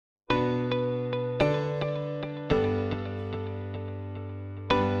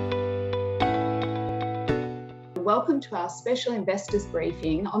welcome to our special investors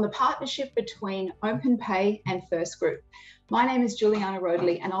briefing on the partnership between Openpay and First Group. My name is Juliana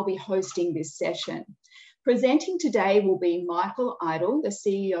Rodeley and I'll be hosting this session. Presenting today will be Michael Eidel, the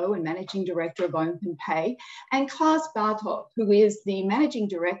CEO and Managing Director of Openpay, and Klaus Bartosch, who is the Managing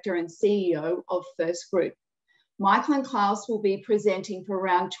Director and CEO of First Group. Michael and Klaus will be presenting for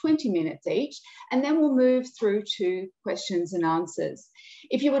around 20 minutes each, and then we'll move through to questions and answers.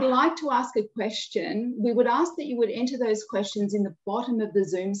 If you would like to ask a question, we would ask that you would enter those questions in the bottom of the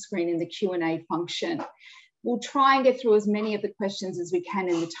Zoom screen in the Q&A function. We'll try and get through as many of the questions as we can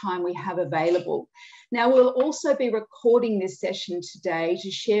in the time we have available. Now, we'll also be recording this session today to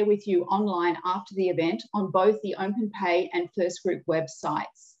share with you online after the event on both the Openpay and First Group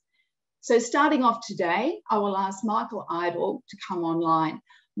websites. So starting off today, I will ask Michael Eidel to come online.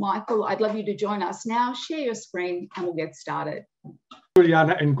 Michael, I'd love you to join us now. Share your screen and we'll get started.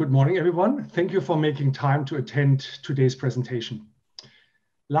 Juliana, and good morning, everyone. Thank you for making time to attend today's presentation.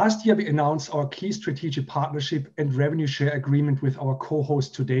 Last year, we announced our key strategic partnership and revenue share agreement with our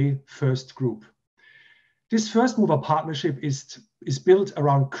co-host today, First Group. This first mover partnership is built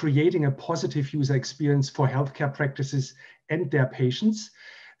around creating a positive user experience for healthcare practices and their patients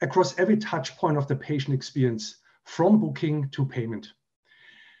across every touch point of the patient experience, from booking to payment.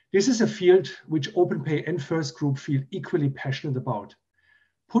 This is a field which Openpay and First Group feel equally passionate about,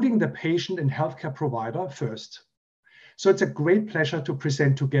 putting the patient and healthcare provider first. So it's a great pleasure to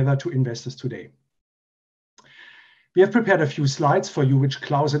present together to investors today. We have prepared a few slides for you, which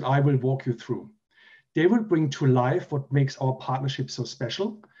Klaus and I will walk you through. They will bring to life what makes our partnership so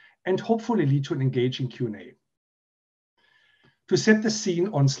special and hopefully lead to an engaging Q&A. To set the scene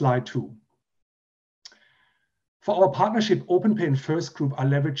on slide 2. For our partnership, Openpay and First Group are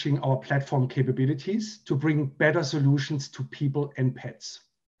leveraging our platform capabilities to bring better solutions to people and pets.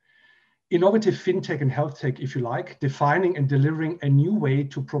 Innovative fintech and health tech, if you like, defining and delivering a new way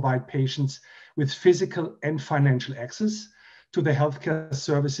to provide patients with physical and financial access to the healthcare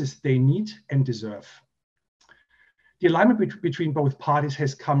services they need and deserve. The alignment between both parties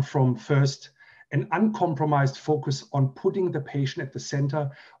has come from, first, an uncompromised focus on putting the patient at the center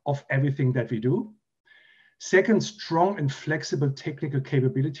of everything that we do. Second, strong and flexible technical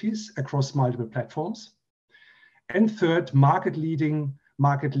capabilities across multiple platforms. And third, market-leading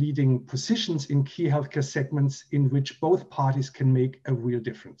positions in key healthcare segments in which both parties can make a real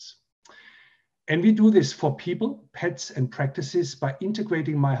difference. And we do this for people, pets, and practices by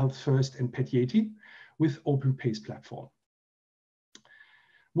integrating My Health First and PetYeti with Openpay's platform.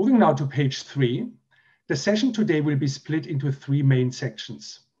 Moving now to page 3, the session today will be split into 3 main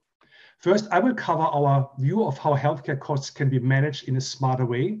sections. First, I will cover our view of how healthcare costs can be managed in a smarter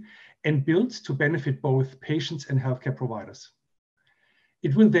way and built to benefit both patients and healthcare providers.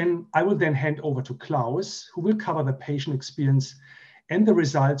 I will then hand over to Klaus, who will cover the patient experience and the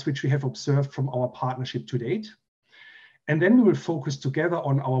results which we have observed from our partnership to date. And then we will focus together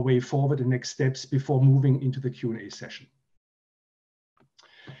on our way forward and next steps before moving into the Q&A session.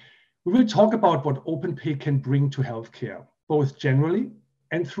 We will talk about what Openpay can bring to healthcare, both generally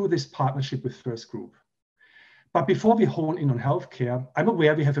and through this partnership with First Group. But before we hone in on healthcare, I'm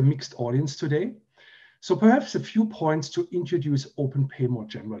aware we have a mixed audience today, so perhaps a few points to introduce Openpay more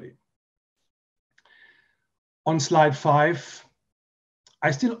generally. On slide 5, I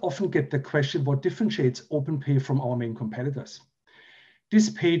still often get the question what differentiates Openpay from our main competitors.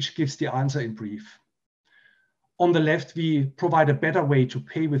 This page gives the answer in brief. On the left, we provide a better way to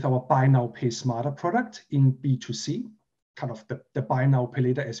pay with our Buy Now, Pay Smarter product in B2C, kind of the Buy Now, Pay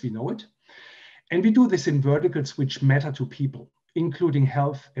Later as we know it. And we do this in verticals which matter to people, including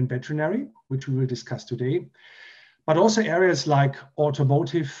health and veterinary, which we will discuss today, but also areas like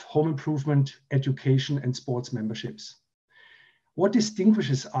automotive, home improvement, education, and sports memberships. What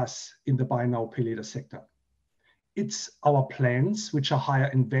distinguishes us in the Buy Now, Pay Later sector? It's our plans, which are higher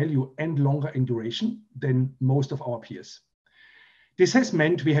in value and longer in duration than most of our peers. This has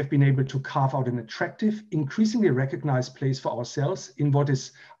meant we have been able to carve out an attractive, increasingly recognized place for ourselves in what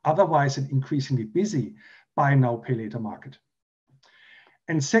is otherwise an increasingly busy Buy Now, Pay Later market.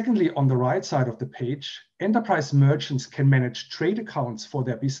 And secondly, on the right side of the page, enterprise merchants can manage trade accounts for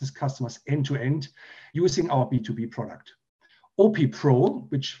their business customers end-to-end using our B2B product. OP Pro,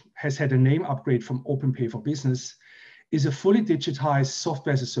 which has had a name upgrade from Openpay for Business, is a fully digitized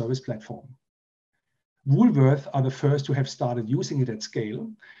software as a service platform. Woolworth are the first to have started using it at scale,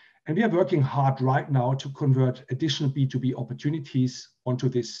 and we are working hard right now to convert additional B2B opportunities onto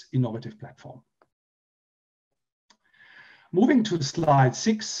this innovative platform. Moving to slide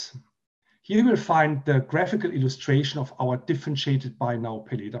 6, here you will find the graphical illustration of our differentiated Buy Now,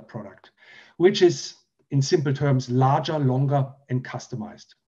 Pay Later product, which is in simple terms, larger, longer, and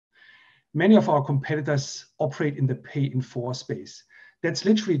customized. Many of our competitors operate in the pay in 4 space. That's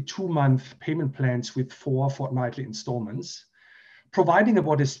literally 2-month payment plans with 4 fortnightly installments, providing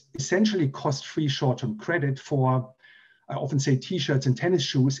what is essentially cost-free short-term credit for, I often say, t-shirts and tennis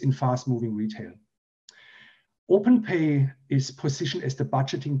shoes in fast-moving retail. Openpay is positioned as the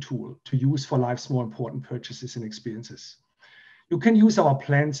budgeting tool to use for life's more important purchases and experiences. You can use our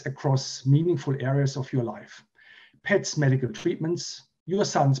plans across meaningful areas of your life: pets' medical treatments, your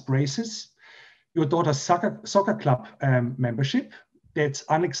son's braces, your daughter's soccer club membership, that's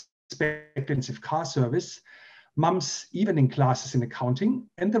unexpensive car service, mum's evening classes in accounting,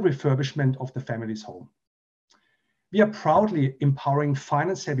 and the refurbishment of the family's home. We are proudly empowering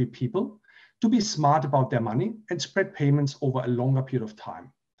finance-savvy people to be smart about their money and spread payments over a longer period of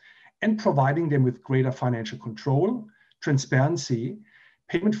time, and providing them with greater financial control, transparency,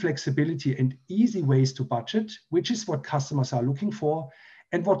 payment flexibility, and easy ways to budget, which is what customers are looking for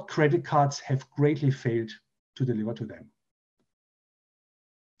and what credit cards have greatly failed to deliver to them.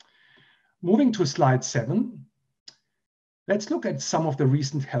 Moving to slide 7, let's look at some of the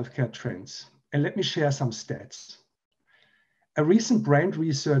recent healthcare trends, and let me share some stats. A recent brand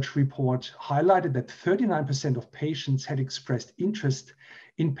research report highlighted that 39% of patients had expressed interest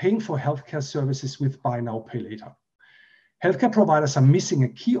in paying for healthcare services with buy now, pay later. Healthcare providers are missing a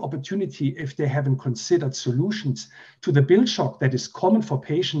key opportunity if they haven't considered solutions to the bill shock that is common for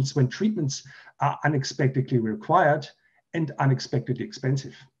patients when treatments are unexpectedly required and unexpectedly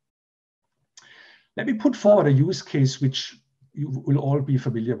expensive. Let me put forward a use case which you will all be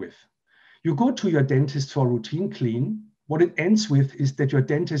familiar with. You go to your dentist for a routine clean. What it ends with is that your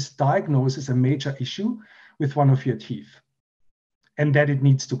dentist diagnoses a major issue with one of your teeth and that it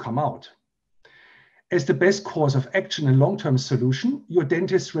needs to come out. As the best course of action and long-term solution, your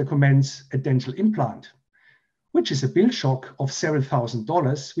dentist recommends a dental implant, which is a bill shock of several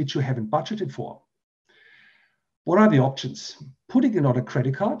 $1,000s, which you haven't budgeted for. What are the options? Putting it on a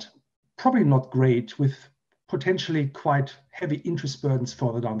credit card, probably not great, with potentially quite heavy interest burdens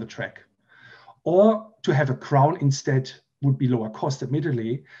further down the track. Or to have a crown instead would be lower cost,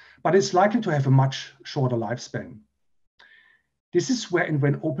 admittedly, but it's likely to have a much shorter lifespan. This is where and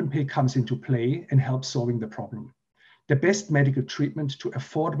when Openpay comes into play and helps solving the problem. The best medical treatment to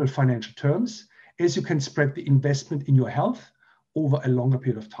affordable financial terms, as you can spread the investment in your health over a longer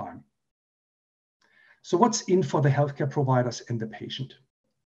period of time. So what's in for the healthcare providers and the patient?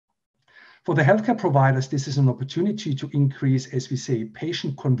 For the healthcare providers, this is an opportunity to increase, as we say,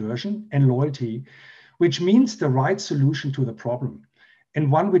 patient conversion and loyalty, which means the right solution to the problem, and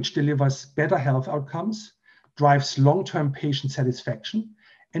one which delivers better health outcomes, drives long-term patient satisfaction,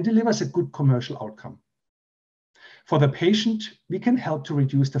 and delivers a good commercial outcome. For the patient, we can help to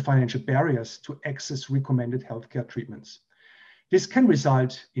reduce the financial barriers to access recommended healthcare treatments. This can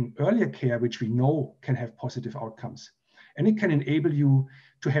result in earlier care, which we know can have positive outcomes, and it can enable you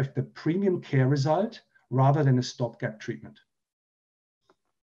to have the premium care result rather than a stopgap treatment.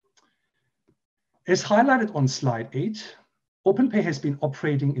 As highlighted on slide 8, Openpay has been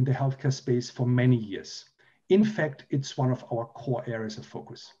operating in the healthcare space for many years. In fact, it's one of our core areas of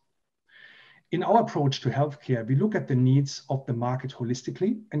focus. In our approach to healthcare, we look at the needs of the market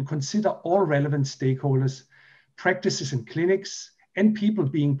holistically and consider all relevant stakeholders, practices and clinics, and people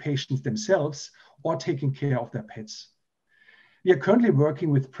being patients themselves or taking care of their pets. We are currently working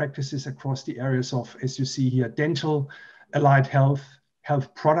with practices across the areas of, as you see here, dental, allied health,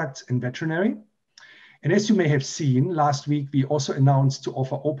 health products, and veterinary. And as you may have seen, last week, we also announced to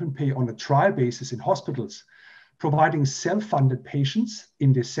offer Openpay on a trial basis in hospitals, providing self-funded patients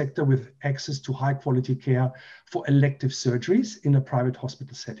in this sector with access to high-quality care for elective surgeries in a private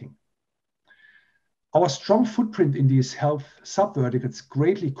hospital setting. Our strong footprint in these health sub-verticals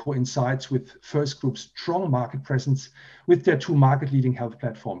greatly coincides with First Group's strong market presence with their 2 market-leading health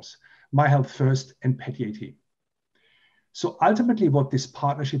platforms, MyHealthFirst and PetYeti. So ultimately what this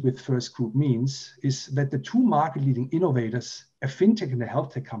partnership with First Group means is that the 2 market-leading innovators, a fintech and a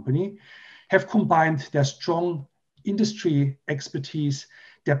health tech company, have combined their strong industry expertise,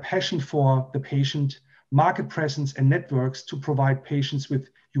 their passion for the patient, market presence, and networks to provide patients with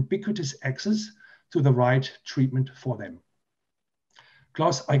ubiquitous access to the right treatment for them.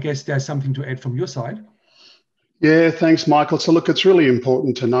 Klaus, I guess there's something to add from your side. Yeah, thanks, Michael. So look, it's really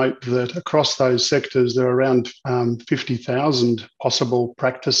important to note that across those sectors, there are around 50,000 possible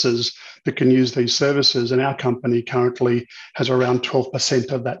practices that can use these services. And our company currently has around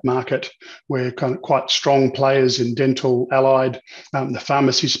 12% of that market. We're kind of quite strong players in dental, allied, the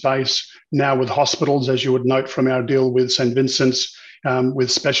pharmacy space, now with hospitals, as you would note from our deal with St. Vincent's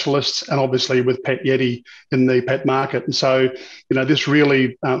with specialists, and obviously with PetYeti in the pet market. And so, this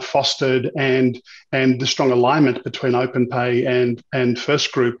really fostered and the strong alignment between Openpay and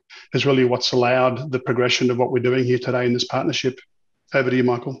First Group is really what's allowed the progression of what we're doing here today in this partnership. Over to you,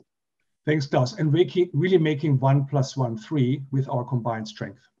 Michael. Thanks, Klaus. And really making 1 + 1 3 with our combined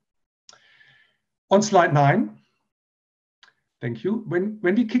strength. On slide 9, thank you. When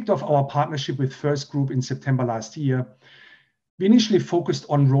we kicked off our partnership with First Group in September last year, we initially focused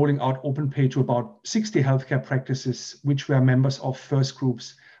on rolling out Openpay to about 60 healthcare practices, which were members of First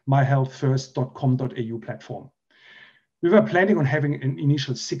Group's myhealthfirst.com.au platform. We were planning on having an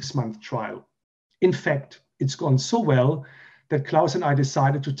initial 6-month trial. In fact, it's gone so well that Klaus and I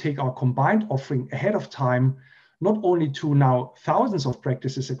decided to take our combined offering ahead of time, not only to now thousands of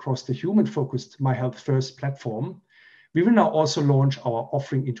practices across the human-focused My Health First platform, we will now also launch our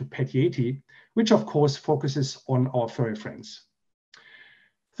offering into PetYeti, which of course focuses on our furry friends.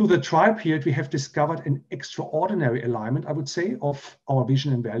 Through the trial period, we have discovered an extraordinary alignment, I would say, of our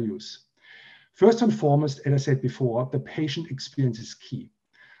vision and values. First and foremost, as I said before, the patient experience is key.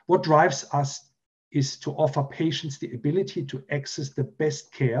 What drives us is to offer patients the ability to access the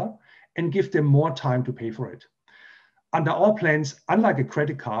best care and give them more time to pay for it. Under our plans, unlike a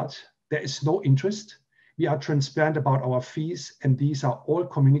credit card, there is no interest. We are transparent about our fees, and these are all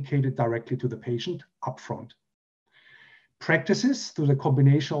communicated directly to the patient upfront. Practices, through the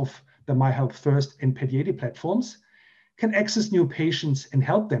combination of the My Health First and PetYeti platforms, can access new patients and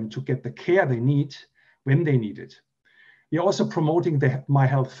help them to get the care they need when they need it. We are also promoting the My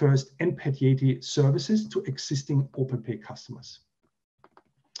Health First and PetYeti services to existing Openpay customers.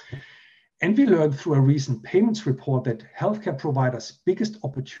 And we learned through a recent payments report that healthcare providers' biggest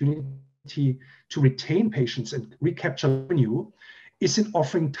opportunity to retain patients and recapture revenue is in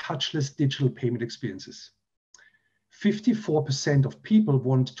offering touchless digital payment experiences. 54% of people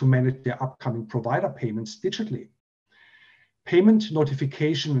want to manage their upcoming provider payments digitally. Payment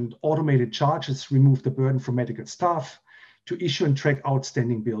notification and automated charges remove the burden from medical staff to issue and track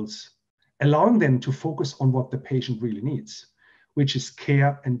outstanding bills, allowing them to focus on what the patient really needs, which is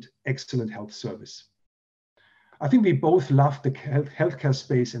care and excellent health service. I think we both love the healthcare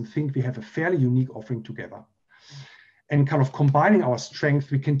space and think we have a fairly unique offering together. And kind of combining our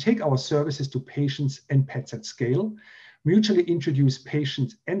strength, we can take our services to patients and pets at scale, mutually introduce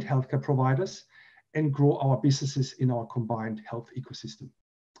patients and healthcare providers, and grow our businesses in our combined health ecosystem.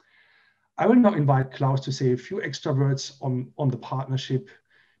 I will now invite Klaus to say a few extra words on the partnership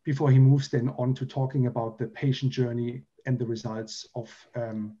before he moves then on to talking about the patient journey and the results of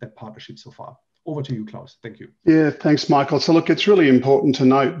that partnership so far. Over to you, Klaus. Thank you. Yeah, thanks, Michael. So look, it's really important to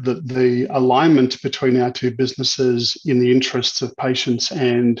note that the alignment between our two businesses in the interests of patients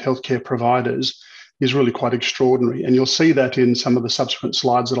and healthcare providers is really quite extraordinary. And you'll see that in some of the subsequent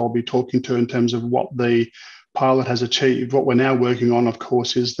slides that I'll be talking to in terms of what the pilot has achieved. What we're now working on, of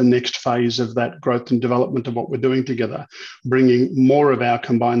course, is the next phase of that growth and development of what we're doing together, bringing more of our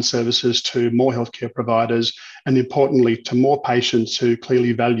combined services to more healthcare providers, and importantly, to more patients who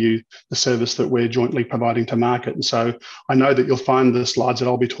clearly value the service that we're jointly providing to market. And so I know that you'll find the slides that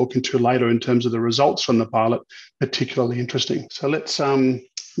I'll be talking to later in terms of the results from the pilot particularly interesting. So let's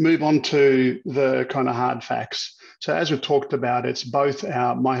move on to the kind of hard facts. So as we've talked about, it's both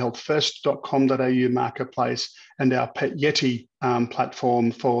our myhealthfirst.com.au marketplace and our PetYeti platform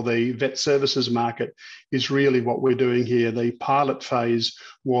for the vet services market is really what we're doing here. The pilot phase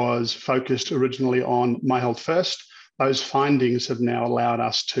was focused originally on My Health First. Those findings have now allowed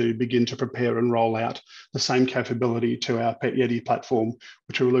us to begin to prepare and roll out the same capability to our PetYeti platform,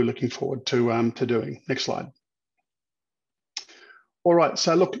 which we're really looking forward to doing. Next slide. All right,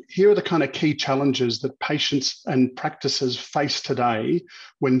 so look, here are the kind of key challenges that patients and practices face today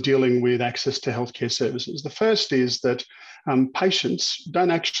when dealing with access to healthcare services. The first is that patients don't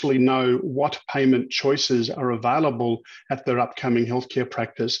actually know what payment choices are available at their upcoming healthcare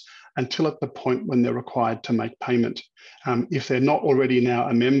practice until at the point when they're required to make payment. If they're not already now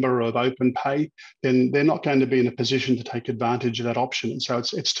a member of Openpay, then they're not going to be in a position to take advantage of that option. So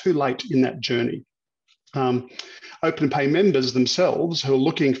it's too late in that journey. Openpay members themselves who are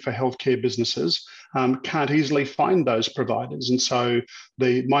looking for healthcare businesses can't easily find those providers. And so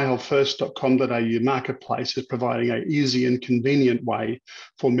the myhealthfirst.com.au marketplace is providing an easy and convenient way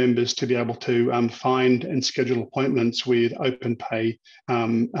for members to be able to find and schedule appointments with Openpay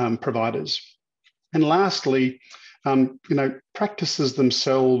providers. And lastly, practices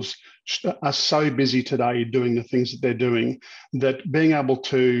themselves are so busy today doing the things that they're doing, that being able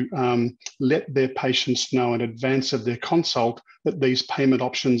to let their patients know in advance of their consult that these payment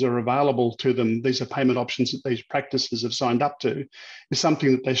options are available to them, these are payment options that these practices have signed up to, is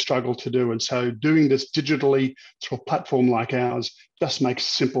something that they struggle to do. And so doing this digitally through a platform like ours just makes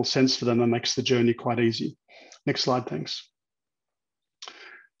simple sense for them and makes the journey quite easy. Next slide, thanks.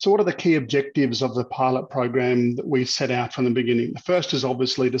 So what are the key objectives of the pilot program that we set out from the beginning? The first is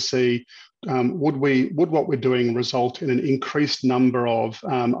obviously to see, would what we're doing result in an increased number of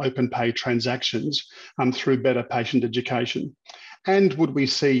Openpay transactions through better patient education? And would we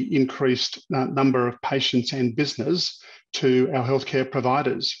see increased number of patients and business to our healthcare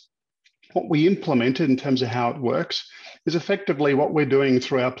providers? What we implemented in terms of how it works is effectively what we're doing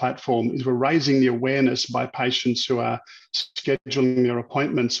through our platform is we're raising the awareness by patients who are scheduling their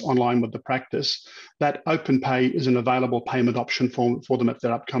appointments online with the practice that Openpay is an available payment option for them at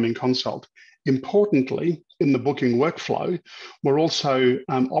their upcoming consult. Importantly, in the booking workflow, we're also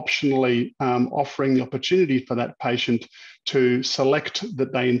optionally offering the opportunity for that patient to select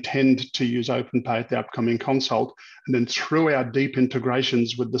that they intend to use Openpay at the upcoming consult. And then through our deep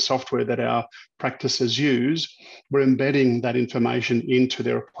integrations with the software that our practices use, we're embedding that information into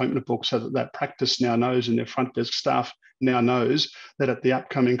their appointment book so that that practice now knows, and their front desk staff now knows, that at the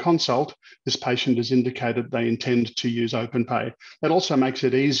upcoming consult, this patient has indicated they intend to use Openpay. That also makes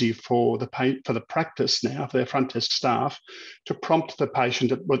it easy for the practice now, for their front desk staff, to prompt the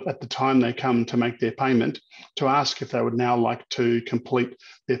patient at the time they come to make their payment to ask if they would now like to complete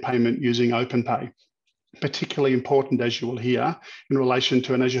their payment using Openpay. Particularly important, as you will hear, in relation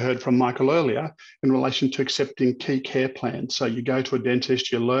to, and as you heard from Michael earlier, in relation to accepting key care plans. So you go to a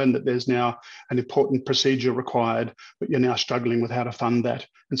dentist, you learn that there's now an important procedure required, but you're now struggling with how to fund that.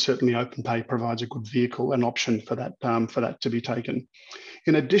 And certainly Openpay provides a good vehicle and option for that to be taken.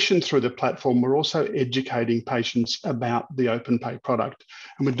 In addition, through the platform, we're also educating patients about the Openpay product.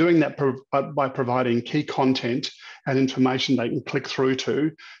 And we're doing that by providing key content and information they can click through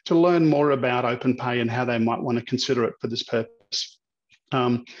to learn more about Openpay and how they might want to consider it for this purpose.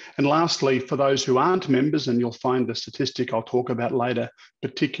 And lastly, for those who aren't members, and you'll find the statistic I'll talk about later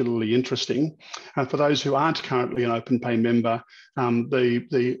particularly interesting, for those who aren't currently an Openpay member,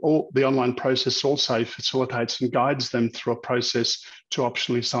 the online process also facilitates and guides them through a process to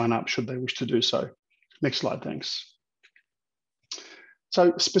optionally sign up should they wish to do so. Next slide, thanks.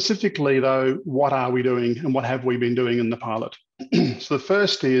 So specifically though, what are we doing and what have we been doing in the pilot? So the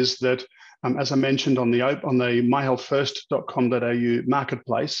first is that, as I mentioned on the myhealthfirst.com.au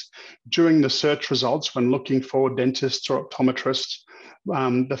marketplace, during the search results when looking for dentists or optometrists,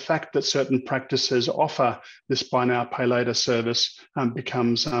 the fact that certain practices offer this buy now, pay later service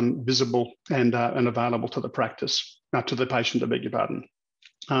becomes visible and available to the practice, to the patient, I beg your pardon.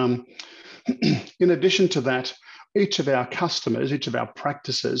 In addition to that, each of our customers, each of our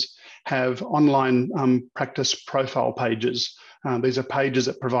practices have online practice profile pages. These are pages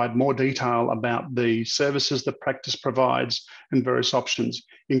that provide more detail about the services the practice provides and various options.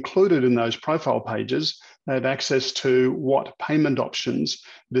 Included in those profile pages, they have access to what payment options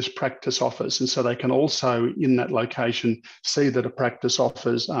this practice offers. And so they can also, in that location, see that a practice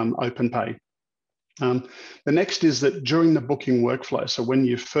offers Openpay. The next is that during the booking workflow, so when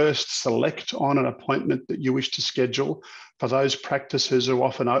you first select on an appointment that you wish to schedule, for those practices who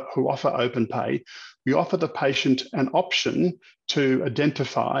offer Openpay, we offer the patient an option to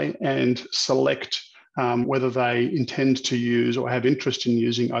identify and select whether they intend to use or have interest in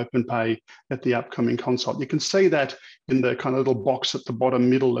using Openpay at the upcoming consult. You can see that in the kind of little box at the bottom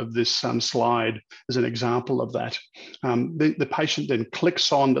middle of this slide as an example of that. The patient then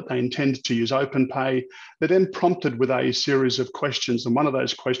clicks on that they intend to use Openpay. They're then prompted with a series of questions. And one of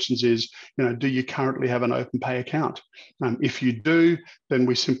those questions is, do you currently have an Openpay account? If you do, then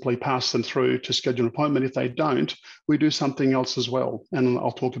we simply pass them through to schedule an appointment. If they don't, we do something else as well. And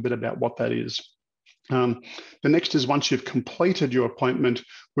I'll talk a bit about what that is. The next is, once you've completed your appointment,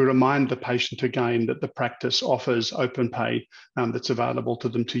 we remind the patient again that the practice offers Openpay that's available to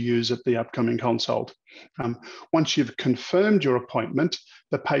them to use at the upcoming consult. Once you've confirmed your appointment,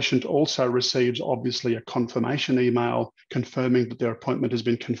 the patient also receives obviously a confirmation email confirming that their appointment has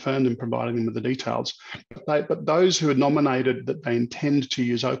been confirmed and providing them with the details. But those who are nominated that they intend to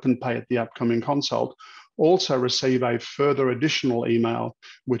use Openpay at the upcoming consult also receive a further additional email,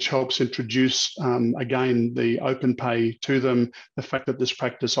 which helps introduce, again, the Openpay to them, the fact that this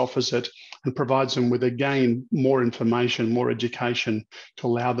practice offers it, and provides them with, again, more information, more education to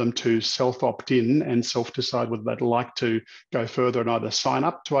allow them to self-opt in and self-decide whether they'd like to go further and either sign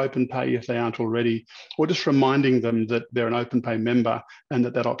up to Openpay if they aren't already, or just reminding them that they're an Openpay member and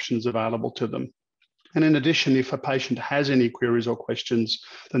that that option is available to them. And in addition, if a patient has any queries or questions,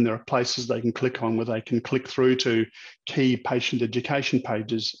 then there are places they can click on where they can click through to key patient education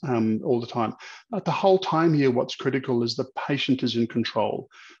pages all the time. But the whole time here, what's critical is the patient is in control.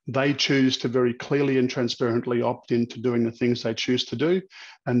 They choose to very clearly and transparently opt into doing the things they choose to do,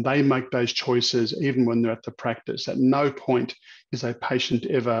 and they make those choices even when they're at the practice. At no point is a patient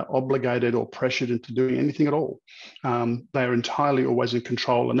ever obligated or pressured into doing anything at all. They are entirely always in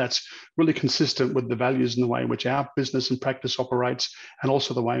control, and that's really consistent with the values and the way in which our business and practice operates, and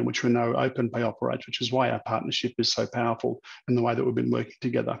also the way in which we know Openpay operates, which is why our partnership is so powerful and the way that we've been working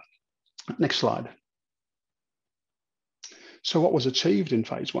together. Next slide. So what was achieved in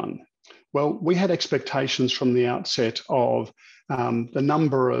phase one? Well, we had expectations from the outset of the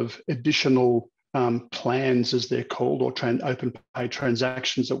number of additional plans, as they're called, or Openpay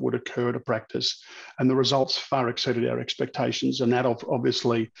transactions that would occur at a practice. And the results far exceeded our expectations. And that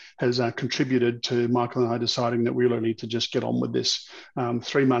obviously has contributed to Michael and I deciding that we really need to just get on with this.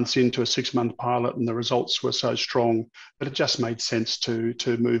 3 months into a 6-month pilot, and the results were so strong that it just made sense to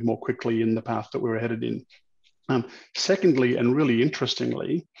move more quickly in the path that we were headed in. Secondly, and really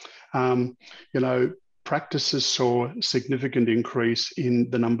interestingly, practices saw a significant increase in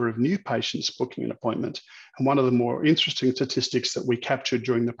the number of new patients booking an appointment. And one of the more interesting statistics that we captured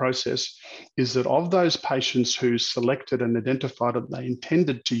during the process is that of those patients who selected and identified that they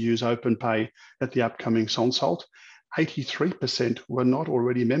intended to use Openpay at the upcoming consult, 83% were not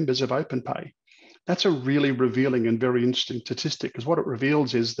already members of Openpay. That's a really revealing and very interesting statistic, because what it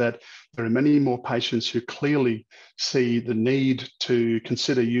reveals is that there are many more patients who clearly see the need to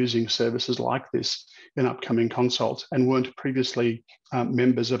consider using services like this in upcoming consults and weren't previously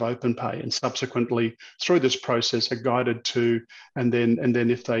members of Openpay, and subsequently through this process are guided to, and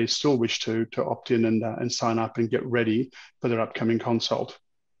then if they still wish to opt in and sign up and get ready for their upcoming consult.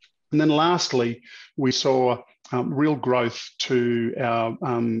 And then lastly, we saw real growth to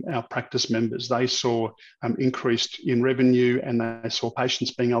our practice members. They saw increased in revenue, and they saw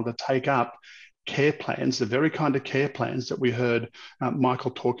patients being able to take up care plans, the very kind of care plans that we heard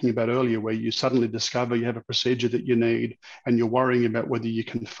Michael talking about earlier, where you suddenly discover you have a procedure that you need and you're worrying about whether you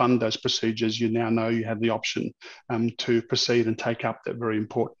can fund those procedures. You now know you have the option to proceed and take up that very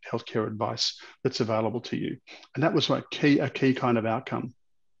important healthcare advice that's available to you. And that was a key kind of outcome.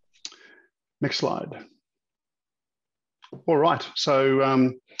 Next slide. All right,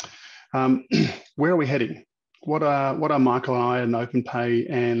 so where are we heading? What are Michael and I and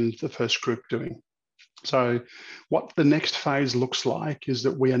Openpay and the First Group doing? So what the next phase looks like is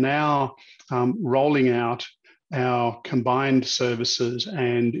that we are now rolling out our combined services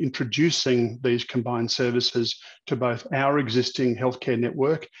and introducing these combined services to both our existing healthcare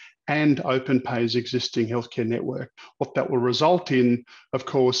network and Openpay's existing healthcare network. What that will result in, of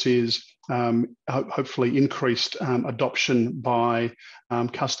course, is hopefully increased adoption by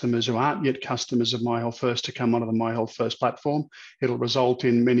customers who aren't yet customers of My Health First to come onto the My Health First platform. It'll result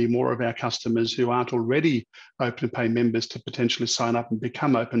in many more of our customers who aren't already Openpay members to potentially sign up and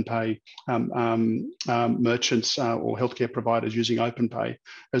become Openpay merchants or healthcare providers using Openpay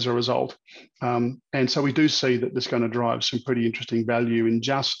as a result. And so we do see that this is going to drive some pretty interesting value in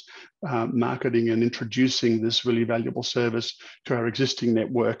just marketing and introducing this really valuable service to our existing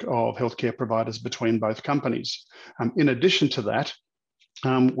network of healthcare providers between both companies. In addition to that,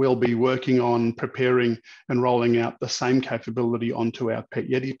 we'll be working on preparing and rolling out the same capability onto our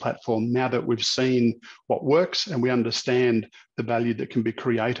PetYeti platform now that we've seen what works and we understand the value that can be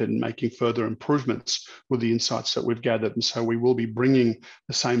created and making further improvements with the insights that we've gathered. And so we will be bringing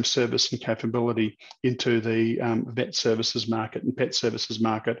the same service and capability into the vet services market and pet services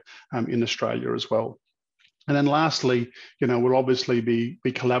market in Australia as well. And then lastly, we'll obviously be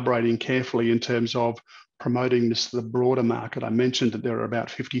collaborating carefully in terms of promoting this to the broader market. I mentioned that there are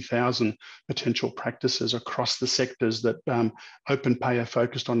about 50,000 potential practices across the sectors that Openpay are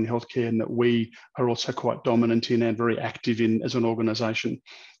focused on in healthcare, and that we are also quite dominant in and very active in as an organisation.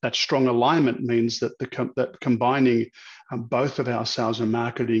 That strong alignment means that that combining both of our sales and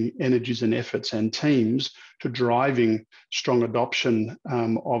marketing energies and efforts and teams to driving strong adoption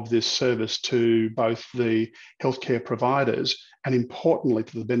of this service to both the healthcare providers and, importantly,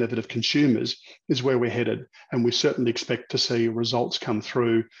 to the benefit of consumers is where we're headed. And we certainly expect to see results come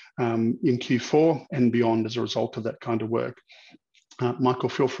through in Q4 and beyond as a result of that kind of work. Michael,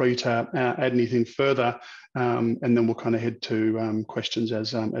 feel free to add anything further, and then we'll kind of head to questions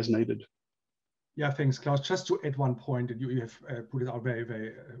as needed. Yeah, thanks, Klaus. Just to add one point, and you have put it out very,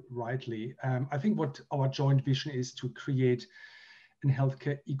 very rightly. I think what our joint vision is to create a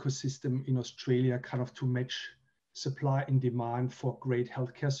healthcare ecosystem in Australia, kind of to match supply and demand for great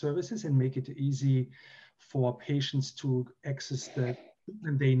healthcare services and make it easy for patients to access the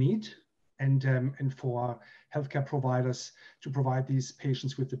treatment they need, and for healthcare providers to provide these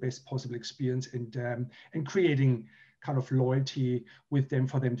patients with the best possible experience, and creating kind of loyalty with them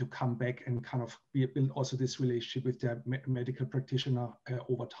for them to come back and kind of build also this relationship with their medical practitioner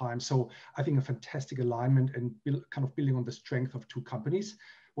over time. So I think a fantastic alignment and kind of building on the strength of two companies,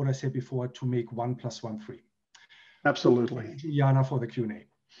 what I said before, to make 1 + 1 3. Absolutely. Juliana for the Q&A.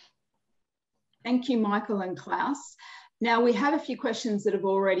 Thank you, Michael and Klaus. Now, we have a few questions that have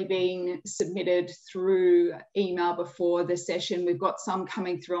already been submitted through email before the session. We've got some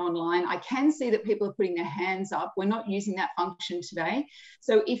coming through online. I can see that people are putting their hands up. We're not using that function today.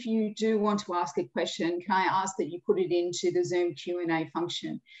 So if you do want to ask a question, can I ask that you put it into the Zoom Q&A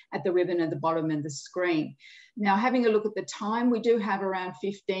function at the ribbon at the bottom of the screen. Now, having a look at the time, we do have around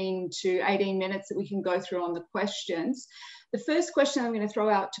 15 to 18 minutes that we can go through on the questions. The first question I'm going to throw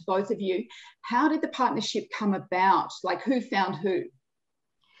out to both of you: how did the partnership come about? Like, who found who?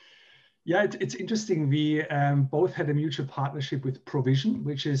 Yeah, it's interesting. We both had a mutual partnership with Provision,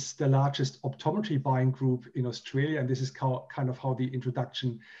 which is the largest optometry buying group in Australia. And this is kind of how the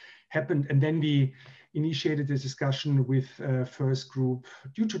introduction happened. And then we initiated this discussion with First Group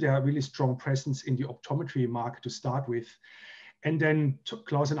due to their really strong presence in the optometry market to start with. And then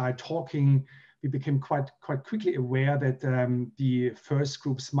Klaus and I talking, we became quite quickly aware that the First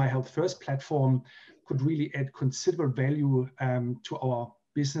Group's My Health First platform could really add considerable value to our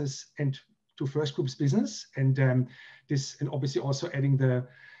business and to First Group's business, and obviously also adding the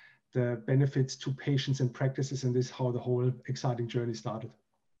benefits to patients and practices, and this is how the whole exciting journey started.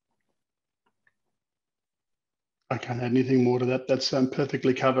 I can't add anything more to that. That's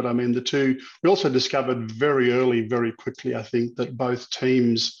perfectly covered. I mean, we also discovered very early, very quickly, I think, that both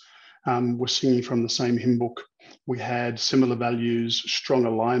teams were singing from the same hymn book. We had similar values, strong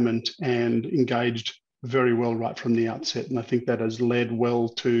alignment, and engaged very well right from the outset. And I think that has led well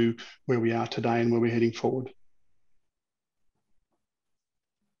to where we are today and where we're heading forward.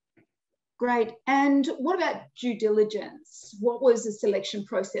 Great. And what about due diligence? What was the selection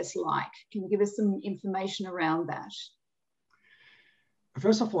process like? Can you give us some information around that?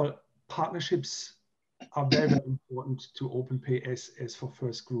 First of all, partnerships are very, very important to Openpay as for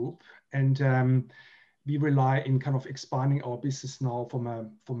First Group. And we rely in kind of expanding our business now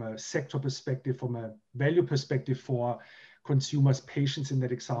from a sector perspective, from a value perspective for consumers, patients in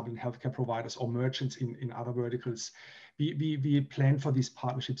that example, in healthcare providers or merchants in other verticals. We plan for these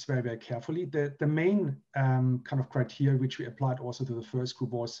partnerships very, very carefully. The main kind of criteria which we applied also to the First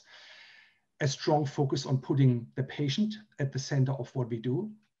Group was a strong focus on putting the patient at the center of what we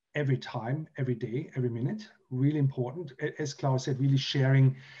do every time, every day, every minute. Really important. As Klaus said, really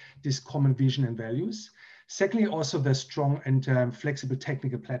sharing this common vision and values. Secondly, also the strong and flexible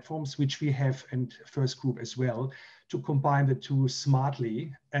technical platforms, which we have and First Group as well, to combine the two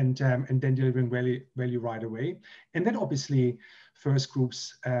smartly and then delivering value right away. And then obviously First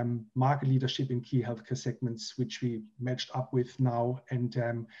Group's market leadership in key healthcare segments, which we matched up with now,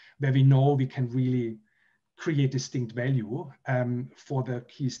 and where we know we can really create distinct value for the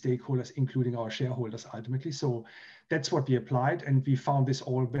key stakeholders, including our shareholders ultimately. So that's what we applied, and we found this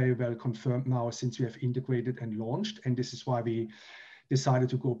all very well confirmed now since we have integrated and launched. And this is why we decided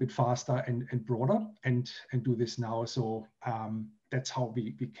to go a bit faster and broader and do this now. So that's how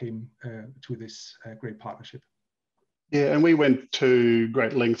we came to this great partnership. Yeah, and we went to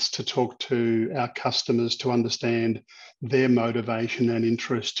great lengths to talk to our customers to understand their motivation and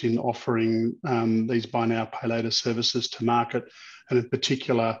interest in offering these buy now, pay later services to market, and in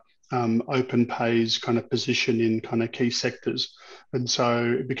particular, Openpay's kind of position in kind of key sectors. And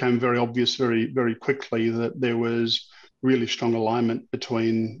so it became very obvious very, very quickly that there was really strong alignment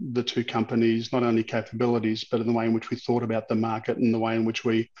between the two companies, not only capabilities, but in the way in which we thought about the market and the way in which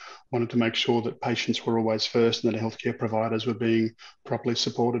we wanted to make sure that patients were always first and that healthcare providers were being properly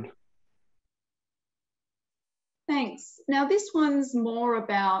supported. Thanks. Now, this one's more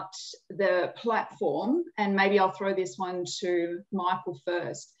about the platform, and maybe I'll throw this one to Michael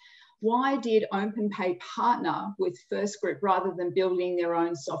first. Why did Openpay partner with First Group rather than building their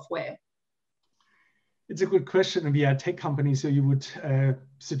own software? It's a good question. And we are a tech company, so you would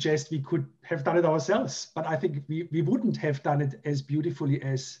suggest we could have done it ourselves. But I think we wouldn't have done it as beautifully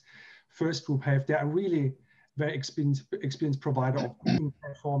as First Group have. They are really very experienced provider of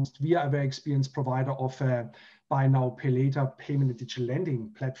platforms. We are a very experienced provider of buy now, pay later payment and digital lending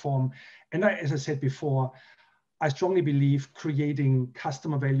platform. And as I said before, I strongly believe creating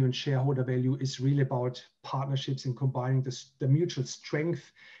customer value and shareholder value is really about partnerships and combining the mutual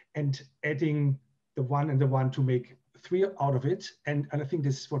strength and adding the one and the one to make three out of it. And I think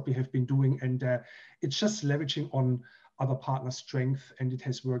this is what we have been doing. And it's just leveraging on other partners' strength, and it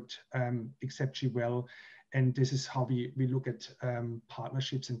has worked exceptionally well. And this is how we look at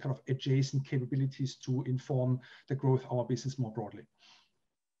partnerships and kind of adjacent capabilities to inform the growth of our business more broadly.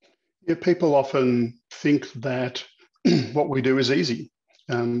 Yeah, people often think that what we do is easy.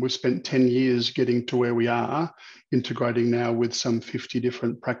 We've spent 10 years getting to where we are, integrating now with some 50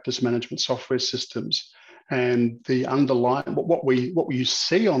 different practice management software systems. And the underlying, what you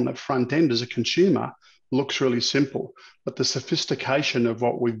see on the front end as a consumer looks really simple, but the sophistication of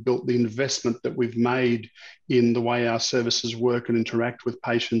what we've built, the investment that we've made in the way our services work and interact with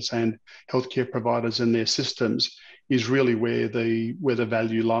patients and healthcare providers and their systems is really where the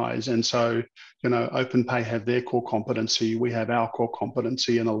value lies. And so, you know, Openpay have their core competency, we have our core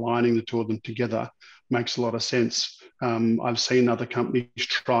competency, and aligning the two of them together makes a lot of sense. I've seen other companies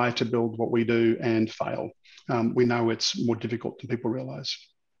try to build what we do and fail. We know it's more difficult than people realize.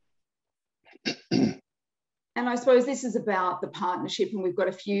 And I suppose this is about the partnership, and we've got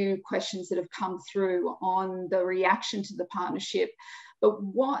a few questions that have come through on the reaction to the partnership. But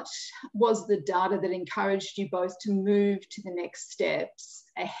what was the data that encouraged you both to move to the next steps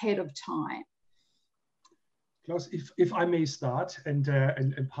ahead of time? Klaus, if I may start and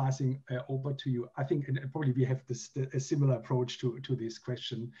passing over to you, I think, and probably we have a similar approach to this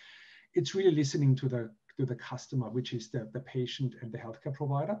question. It's really listening to the customer, which is the patient and the healthcare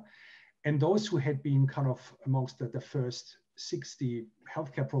provider. And those who had been kind of amongst the first 60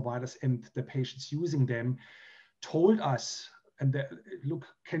 healthcare providers and the patients using them told us, and look,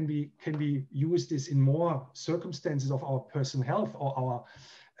 can we use this in more circumstances of our personal health or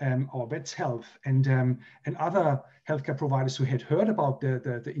our vet's health? And other healthcare providers who had heard about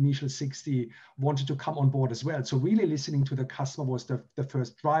the initial 60 wanted to come on board as well. So really listening to the customer was the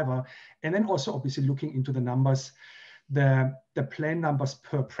first driver. And then also obviously looking into the numbers, the plan numbers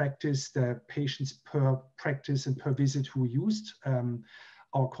per practice, the patients per practice and per visit who used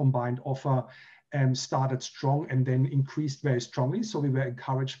our combined offer started strong and then increased very strongly. So we were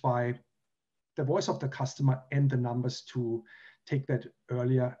encouraged by the voice of the customer and the numbers to take that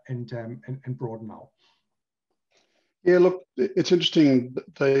earlier and broaden out. Yeah, look, it's interesting.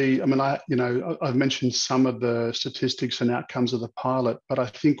 I've mentioned some of the statistics and outcomes of the pilot, but I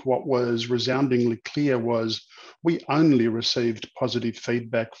think what was resoundingly clear was we only received positive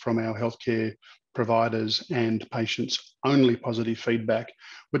feedback from our healthcare providers and patients, only positive feedback.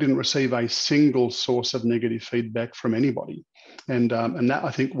 We didn't receive a single source of negative feedback from anybody. And that I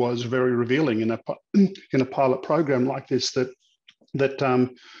think was very revealing in a pilot program like this, that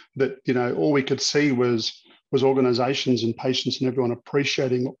you know, all we could see was organizations and patients and everyone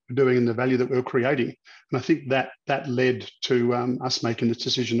appreciating what we're doing and the value that we're creating. And I think that led to us making this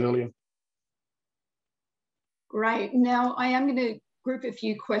decision earlier. Great. Now I am going to group a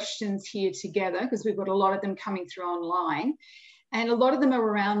few questions here together because we've got a lot of them coming through online. And a lot of them are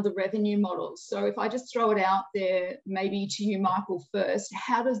around the revenue models. So if I just throw it out there, maybe to you, Michael, first,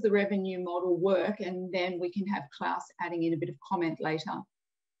 how does the revenue model work? And then we can have Klaus adding in a bit of comment later.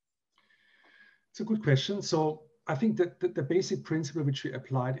 It's a good question. So I think that the basic principle which we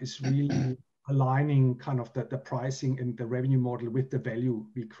applied is really aligning kind of the pricing and the revenue model with the value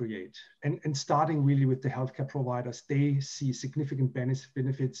we create. And starting really with the healthcare providers, they see significant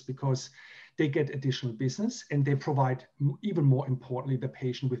benefits because they get additional business and they provide, even more importantly, the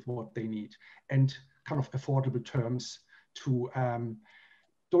patient with what they need and kind of affordable terms to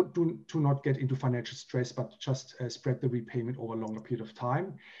not get into financial stress, but just spread the repayment over a longer period of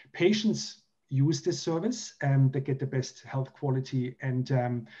time. Patients use this service and they get the best health quality and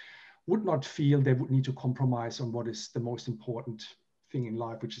would not feel they would need to compromise on what is the most important thing in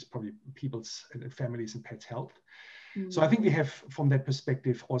life, which is probably people's and families and pets' health. So I think we have, from that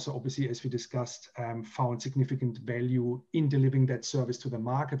perspective, also obviously, as we discussed, found significant value in delivering that service to the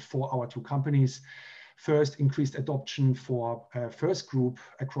market for our two companies First, increased adoption for First Group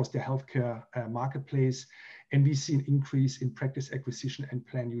across the healthcare marketplace. And we see an increase in practice acquisition and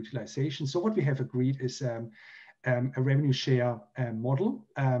plan utilization. So what we have agreed is a revenue share model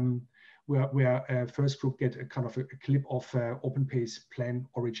where First Group get a kind of a clip of Openpay's plan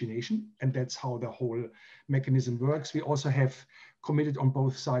origination. And that's how the whole mechanism works. We also have committed on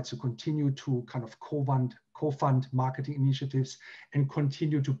both sides to continue to kind of co-fund marketing initiatives and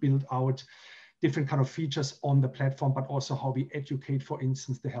continue to build out different kind of features on the platform, but also how we educate, for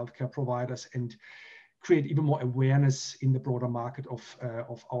instance, the healthcare providers and create even more awareness in the broader market of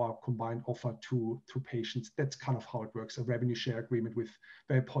our combined offer to patients. That's kind of how it works, a revenue share agreement with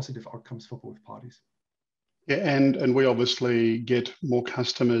very positive outcomes for both parties. Yeah, and we obviously get more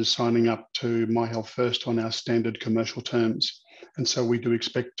customers signing up to My Health First on our standard commercial terms. And so we do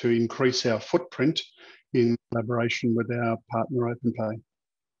expect to increase our footprint in collaboration with our partner Openpay.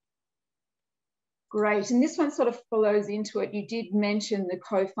 Great. And this one sort of follows into it. You did mention the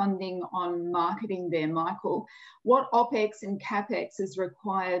co-funding on marketing there, Michael. What OPEX and CAPEX is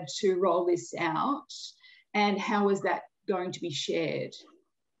required to roll this out, and how is that going to be shared?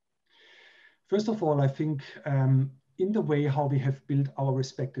 First of all, I think in the way how we have built our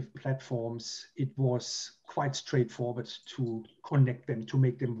respective platforms, it was quite straightforward to connect them, to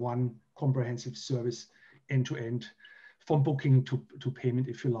make them one comprehensive service end to end, from booking to payment,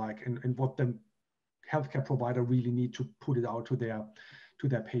 if you like, and what the healthcare provider really need to put it out to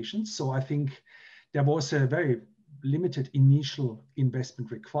their patients. So I think there was a very limited initial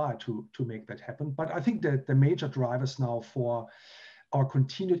investment required to make that happen. But I think that the major drivers now for our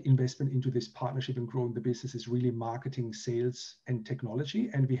continued investment into this partnership and growing the business is really marketing, sales, and technology.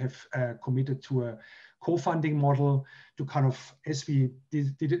 And we have committed to a co-funding model to kind of, as we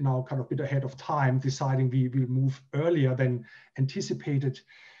did it now kind of a bit ahead of time, deciding we will move earlier than anticipated,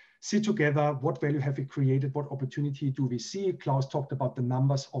 sit together, what value have we created, what opportunity do we see? Klaus talked about the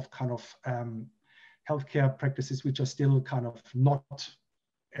numbers of kind of healthcare practices which are still kind of not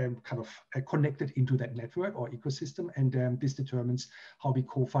connected into that network or ecosystem, and this determines how we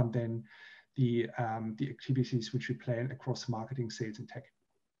co-fund then the activities which we plan across marketing, sales, and tech.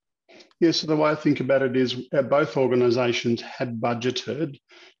 Yeah, so the way I think about it is both organisations had budgeted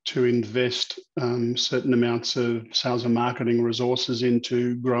to invest certain amounts of sales and marketing resources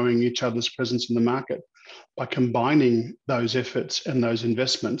into growing each other's presence in the market. By combining those efforts and those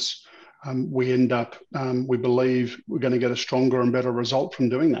investments, we end up, we believe we're going to get a stronger and better result from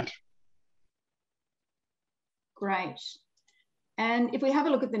doing that. Great. And if we have a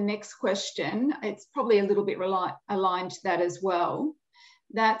look at the next question, it's probably a little bit aligned to that as well.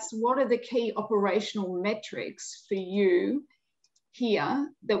 That's, what are the key operational metrics for you here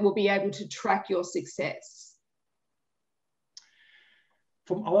that will be able to track your success?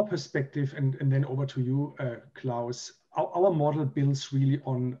 From our perspective, and then over to you, Klaus, our model builds really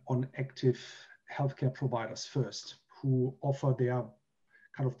on active healthcare providers first, who offer their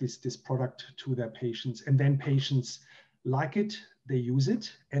kind of this product to their patients, and then patients like it, they use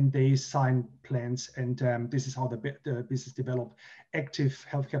it, and they sign plans, and this is how the business develop. Active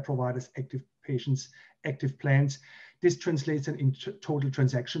healthcare providers, active patients, active plans. This translates into total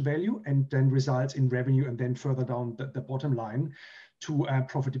transaction value and then results in revenue, and then further down the bottom line to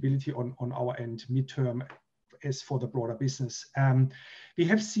profitability on our end midterm as for the broader business. We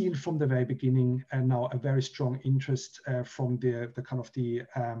have seen from the very beginning now a very strong interest from the kind of the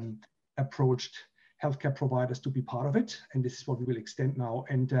approached healthcare providers to be part of it. And this is what we will extend now,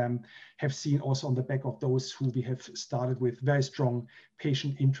 and have seen also on the back of those who we have started with very strong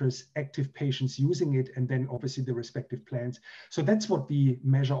patient interest, active patients using it, and then obviously the respective plans. So that's what we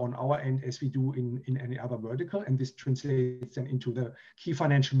measure on our end as we do in any other vertical. And this translates then into the key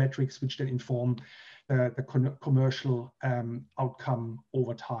financial metrics, which then inform the commercial outcome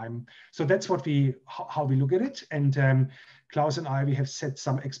over time. So that's what how we look at it. And Klaus and I, we have set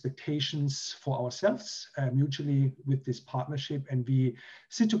some expectations for ourselves mutually with this partnership, and we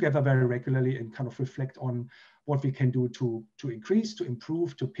sit together very regularly and kind of reflect on what we can do to increase, to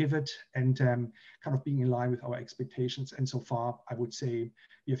improve, to pivot, and kind of being in line with our expectations. And so far, I would say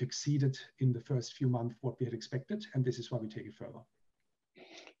we have exceeded in the first few months what we had expected, and this is why we take it further.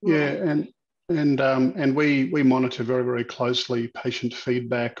 Yeah, and we monitor very, very closely patient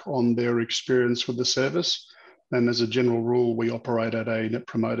feedback on their experience with the service. And as a general rule, we operate at a Net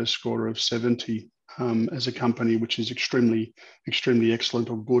Promoter Score of 70 as a company, which is extremely, extremely excellent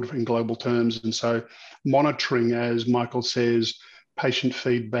or good in global terms. And so monitoring, as Michael says, patient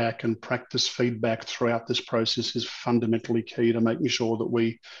feedback and practice feedback throughout this process is fundamentally key to making sure that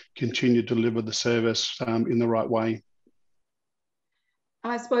we continue to deliver the service in the right way.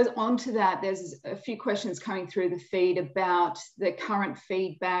 And I suppose onto that, there's a few questions coming through the feed about the current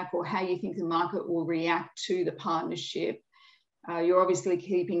feedback or how you think the market will react to the partnership. You're obviously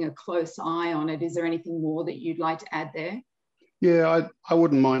keeping a close eye on it. Is there anything more that you'd like to add there? Yeah, I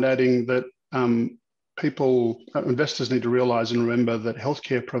wouldn't mind adding that investors need to realise and remember that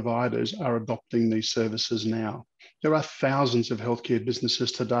healthcare providers are adopting these services now. There are thousands of healthcare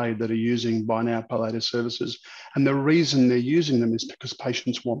businesses today that are using buy now, pay later services. And the reason they're using them is because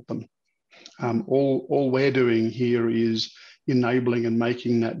patients want them. All we're doing here is enabling and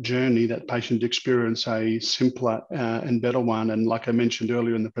making that journey, that patient experience, a simpler and better one. And like I mentioned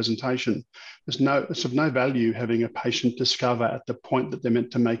earlier in the presentation, it's of no value having a patient discover at the point that they're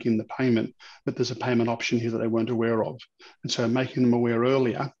meant to making the payment that there's a payment option here that they weren't aware of. And so making them aware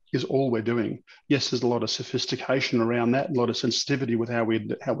earlier is all we're doing. Yes, there's a lot of sophistication around that, a lot of sensitivity with how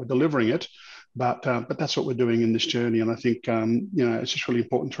we're delivering it, but that's what we're doing in this journey. And I think it's just really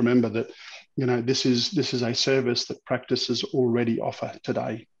important to remember that this is a service that practices already offer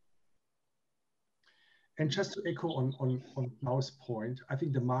today. And just to echo on Klaus' point, I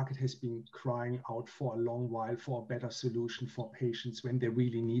think the market has been crying out for a long while for a better solution for patients when they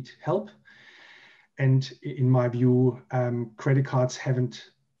really need help. And in my view, credit cards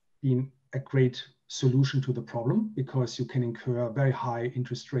haven't been a great solution to the problem because you can incur very high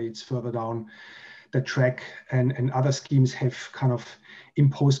interest rates further down the track, and other schemes have kind of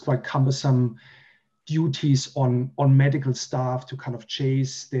imposed quite cumbersome duties on medical staff to kind of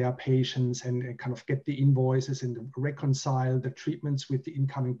chase their patients and kind of get the invoices and reconcile the treatments with the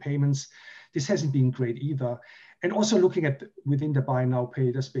incoming payments. This hasn't been great either. And also looking at within the buy now pay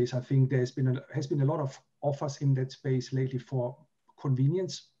later space, I think has been a lot of offers in that space lately for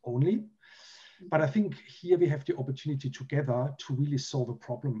convenience only. But I think here we have the opportunity together to really solve a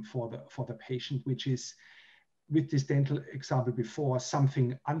problem for the patient, which is, with this dental example before,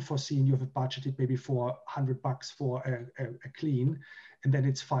 something unforeseen. You have budgeted maybe for $100 for a clean, and then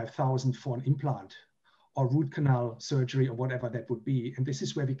it's 5,000 for an implant or root canal surgery or whatever that would be. And this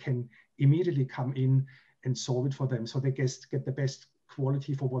is where we can immediately come in and solve it for them, so they get the best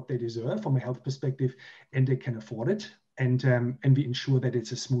quality for what they deserve from a health perspective, and they can afford it. And we ensure that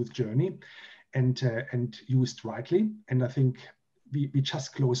it's a smooth journey and used rightly. And I think we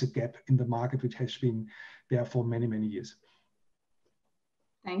just close a gap in the market which has been there for many, many years.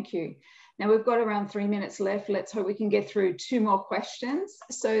 Thank you. Now we've got around 3 minutes left. Let's hope we can get through 2 more questions.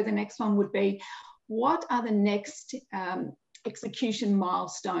 So the next one would be, what are the next execution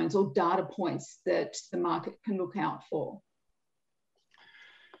milestones or data points that the market can look out for?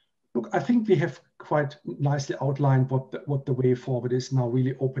 Look, I think we have quite nicely outlined what the way forward is now,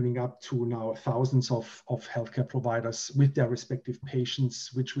 really opening up to now thousands of healthcare providers with their respective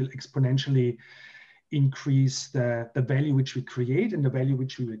patients, which will exponentially increase the value which we create and the value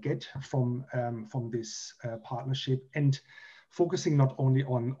which we will get from this partnership, and focusing not only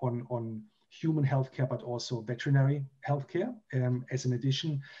on human healthcare, but also veterinary healthcare as an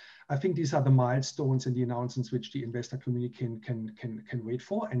addition. I think these are the milestones and the announcements which the investor community can wait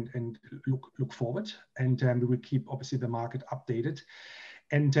for and look forward. And we will keep obviously the market updated.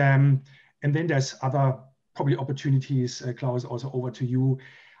 And then there's other probably opportunities. Klaus, also over to you.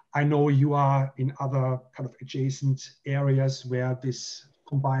 I know you are in other kind of adjacent areas where this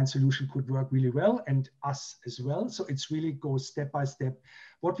combined solution could work really well, and us as well. So it's really goes step by step.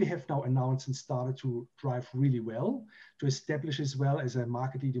 What we have now announced and started to drive really well, to establish as well as a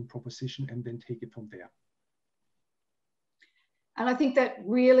market leading proposition, and then take it from there. And I think that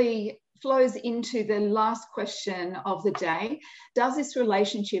really flows into the last question of the day. Does this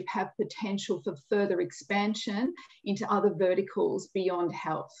relationship have potential for further expansion into other verticals beyond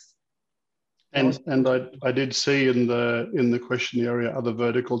health? And I did see in the question area, other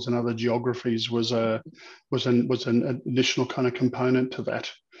verticals and other geographies was an additional kind of component to that.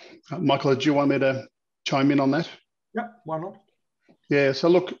 Michael, do you want me to chime in on that? Yeah, why not? Yeah. So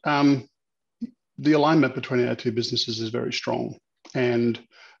look, the alignment between our two businesses is very strong, and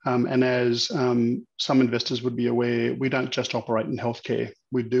as some investors would be aware, we don't just operate in healthcare.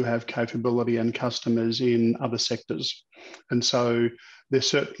 We do have capability and customers in other sectors, and so there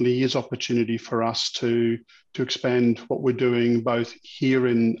certainly is opportunity for us to expand what we're doing both here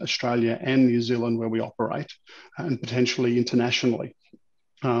in Australia and New Zealand where we operate, and potentially internationally.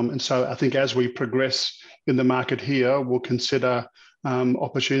 And so I think as we progress in the market here, we'll consider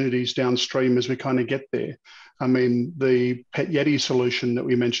opportunities downstream as we kind of get there. I mean, the PetYeti solution that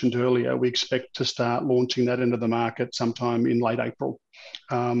we mentioned earlier, we expect to start launching that into the market sometime in late April.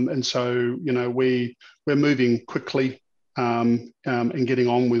 And so, we're moving quickly and getting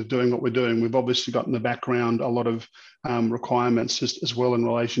on with doing what we're doing. We've obviously got in the background a lot of requirements as well in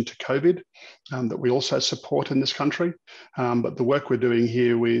relation to COVID that we also support in this country. But the work we're doing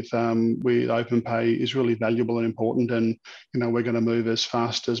here with Openpay is really valuable and important, and we're going to move as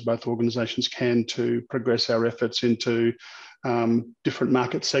fast as both organisations can to progress our efforts into different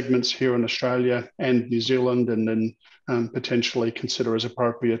market segments here in Australia and New Zealand, and then potentially consider as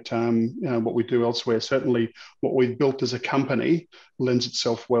appropriate what we do elsewhere. Certainly what we've built as a company lends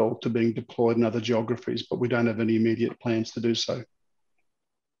itself well to being deployed in other geographies, but we don't have any immediate plans to do so.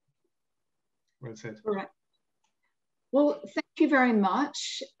 Well said. All right. Well, thank you very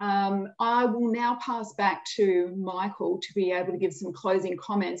much. I will now pass back to Michael to be able to give some closing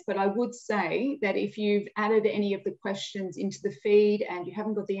comments, but I would say that if you've added any of the questions into the feed and you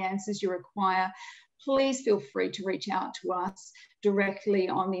haven't got the answers you require, please feel free to reach out to us directly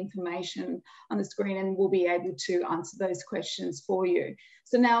on the information on the screen, and we'll be able to answer those questions for you.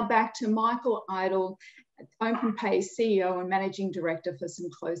 So now back to Michael Eidel, Openpay CEO and Managing Director, for some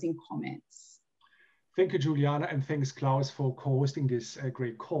closing comments. Thank you, Juliana, and thanks, Klaus, for co-hosting this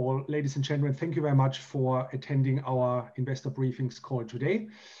great call. Ladies and gentlemen, thank you very much for attending our investor briefings call today.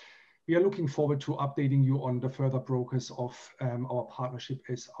 We are looking forward to updating you on the further progress of our partnership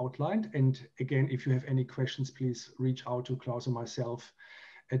as outlined. And again, if you have any questions, please reach out to Klaus and myself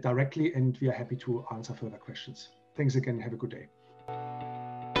directly, and we are happy to answer further questions. Thanks again. Have a good day.